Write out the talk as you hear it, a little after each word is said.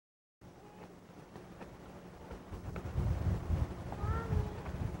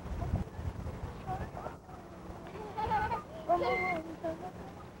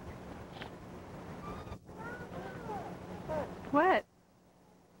What?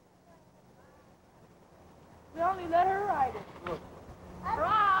 We only let her ride it.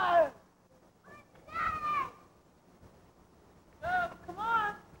 Ride! Come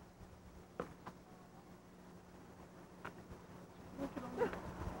on!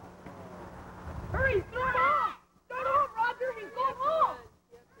 Hurry, throw it off! Throw it off, Roger! He's going home!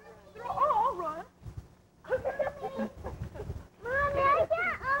 Throw it off, run! Mommy, I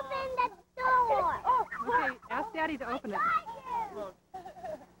can't open the door. Oh, Okay, ask Daddy to open it.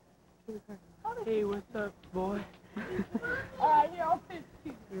 Hey, what's up, boy? yeah, I'll pitch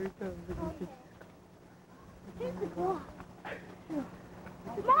you. Here it comes.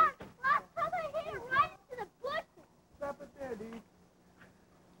 Mom, last time I hit it right into the bushes. Stop it there, dude.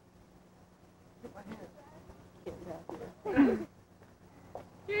 Get my hand.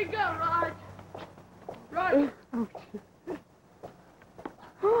 Here you go, Raj. Raj.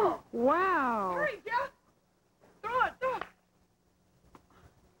 Wow. Hurry, Jeff. Throw it, throw it.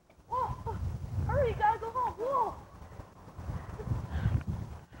 Whoa. Hurry, you gotta go home. Whoa.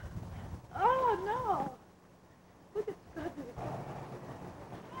 Oh, no. Look at that.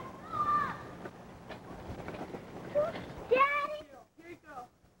 Daddy. Here you go.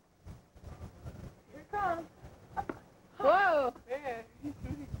 Here it comes. Whoa. Man.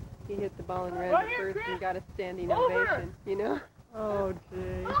 He hit the ball and ran Right to here, first Chris. and got a standing Over. ovation, you know? Oh,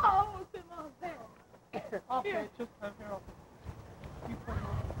 gee. Oh, I almost hit Mom's hand. Okay, just have here. You put it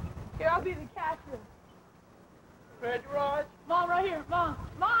on. Here, I'll be the catcher. Ready, Raj? Mom, right here. Mom.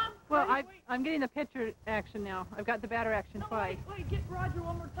 Mom. Well, wait, wait. I'm getting the pitcher action now. I've got the batter action No, twice. wait, get Roger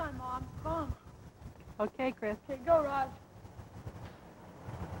one more time, Mom. Mom. Okay, Chris. Okay, go, Raj.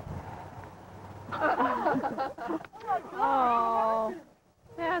 Oh,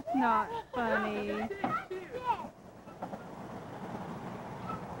 that's not funny.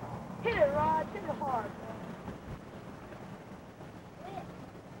 Hit it, Raj. Hit it hard.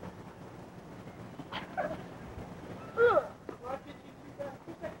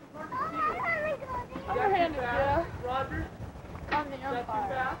 Underhanded, yeah. Roger? I'm the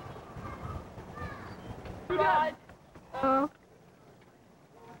umpire. Raj. Oh.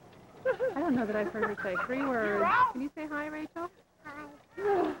 I don't know that I've heard her say 3 words. Can you say hi, Rachel? Hi.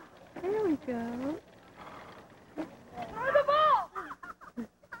 There we go. Throw the ball!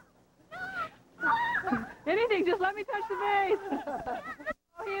 Anything, just let me touch the base.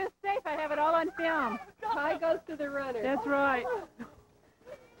 Oh, he is safe. I have it all on film. Tie goes to the runner. That's right.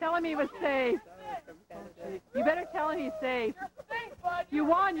 Tell him he was safe. You better tell him he's safe. You're safe, bud. You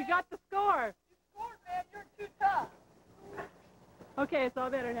won. You got the score. You scored, man. You're too tough. Okay, it's all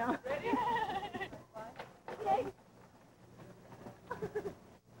better now. Ready?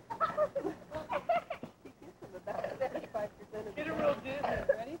 Get a real distance.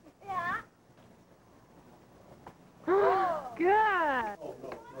 Ready? Yeah. Good.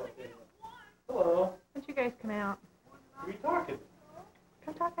 Hello. Why don't you guys come out? Who are you talking?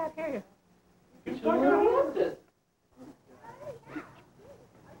 Come talk out here. You're talking about this.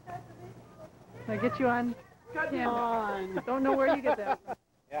 I'll get you on camera. Don't know where you get that from.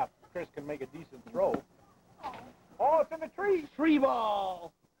 Yeah, Chris can make a decent throw. Oh, it's in the tree. Tree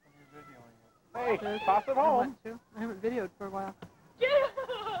ball. Hey, toss it I home. want to. I haven't videoed for a while. Get him!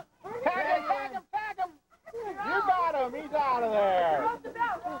 Tag him, tag him, tag him. You got him. He's out of You're there. off the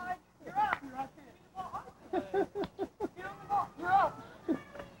bat, Raj. You're up. You're up. Get on the ball. You're up.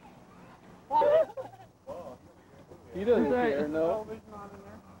 He doesn't Right. care, no.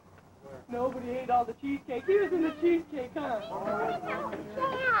 Nobody ate all the cheesecake. He was in the cheesecake, huh?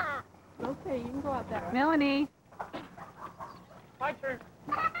 Yeah. Okay, you can go out there. Melanie. My turn.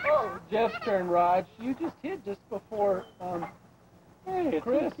 Oh, Jeff's turn, Raj. You just hit just before, hey,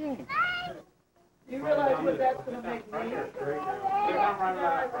 Chris. You realize what that's going to make me?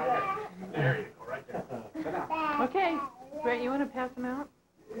 There you go, right there. Okay. Brent, you want to pass them out?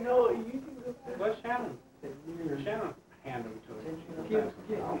 No, you can go. Let Shannon. Shannon hand him to him. Give.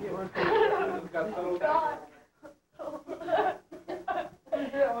 Got settled God.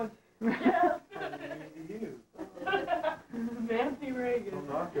 That was. Yes. Nancy Reagan. Don't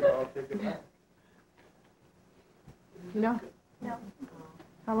knock it, I'll take it back. You know No.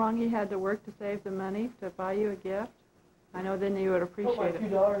 how long he had to work to save the money to buy you a gift? I know then you would appreciate it.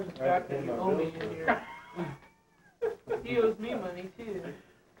 $2 back that you owe me in here. He owes me money, too.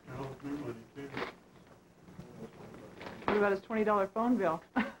 What about his $20 phone bill?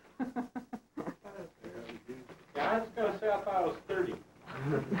 Yeah, I was going to say I thought it was 30.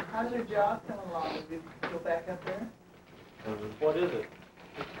 How's your job coming along? Did you go back up there? What is it?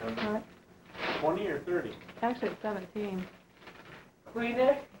 What? 20 or 30? Actually, it's 17.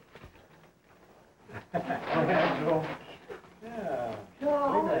 Kleenex? Yeah.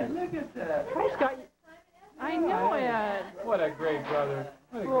 Oh, look at that. He's got. I know it. What a great brother.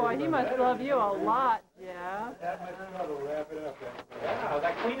 What a Boy, great he brother. must love you a lot, Jeff. That much trouble, wrap it up. Yeah,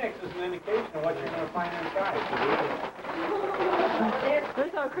 that Kleenex is an indication of what you're going to find inside.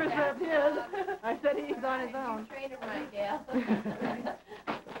 That's how Chris wrapped his. I said he's on his own. Train him right, Gal.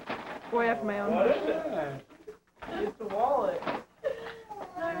 Boy after my own What heart. is it? It's a wallet.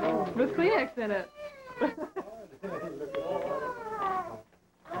 With Kleenex in it.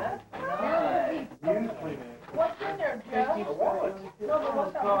 What's in there, Jeff? A wallet. No, but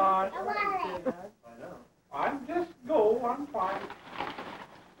what's that? God. A wallet. I'm just go, I'm fine.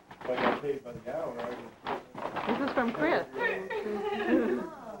 If I got paid by the gallon, right? This is from Chris.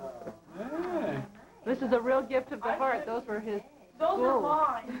 Yeah. This is a real gift of the heart. Those were his Those are schools.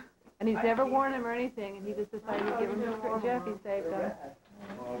 mine. And he's never worn them or anything, and he just decided to give them to Jeff. He saved them.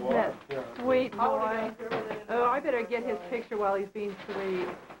 That sweet boy. Oh, I better get his picture while he's being sweet.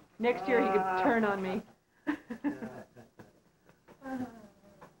 Next year he could turn on me.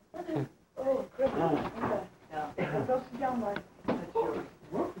 Go sit down, Mike.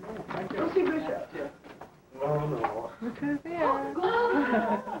 Go see Bishop. Oh, no. Look who's here.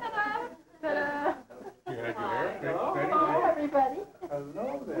 Ta-da. You had your hair fixed, Hello, ready? everybody. Hello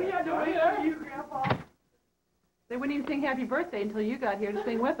there. We had to wait for you, Grandpa. They wouldn't even sing happy birthday until you got here to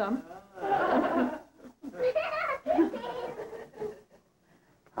sing with them.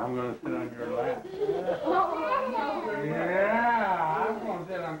 I'm going to sit on your lap. Yeah, I'm going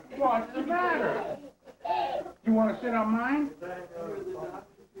to sit on... What's the matter? You want to sit on mine?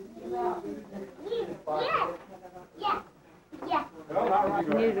 Yes. Yes. Well, not right.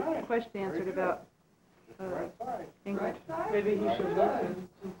 You needed a question answered about English. Maybe he should listen.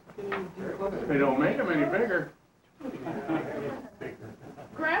 They don't make them any bigger.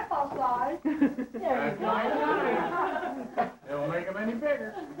 Grandpa size. That's nice. They don't make them any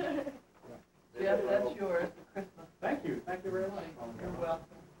bigger. Jeff, that's yours for Christmas. Thank you very much. You're welcome.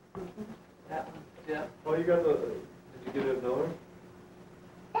 That one's Jeff. Oh, you got the, did you get it Miller?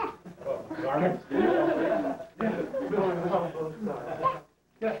 Garments? Miller on both sides.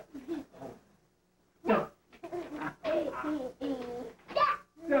 Yeah. Yeah.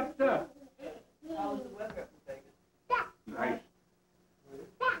 Yeah. Yeah. How was the weather up in Vegas? Nice.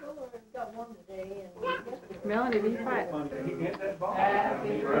 Got one today and Melanie, be quiet. You get that ball?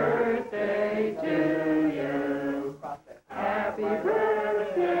 Happy birthday to you. Happy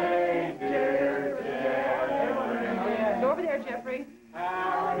birthday, dear Jeff. Go over there, Jeffrey.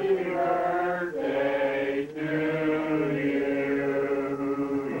 Happy birthday to you,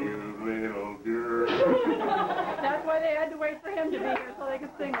 you little girl. That's why they had to wait for him to be here so they could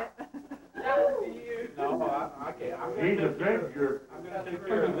sing it. that would be you. No, I can't. I'm He's a gonna take big jerk. I'm going to take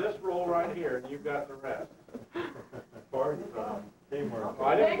care of this roll right here, and you've got the rest. Pardon, teamwork. Well,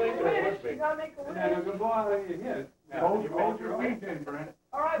 I didn't Make think a there wish. would be. You gotta make a And then wish. the ball, you hit it. Now, you hold your weight in, Brent.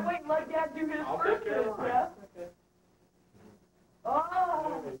 All right, wait and let Dad do his I'll first take care of wish, mine. Jeff. Oh.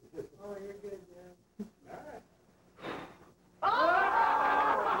 Oh, you're good, Jeff. Oh.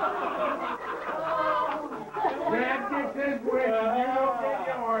 Brad gets his wish, and you don't get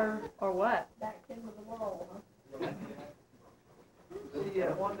yours. Or what? Back into the wall, huh? She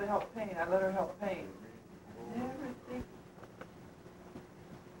wanted to help paint. I let her help paint. Never see. Is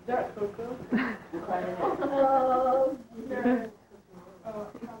that Coco? Oh, dear.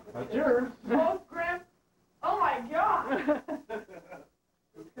 That's yours. Oh, Grand. Oh, my God.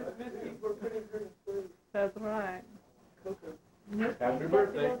 That's right. Happy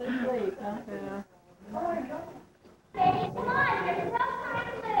birthday. Sleep, huh? Yeah.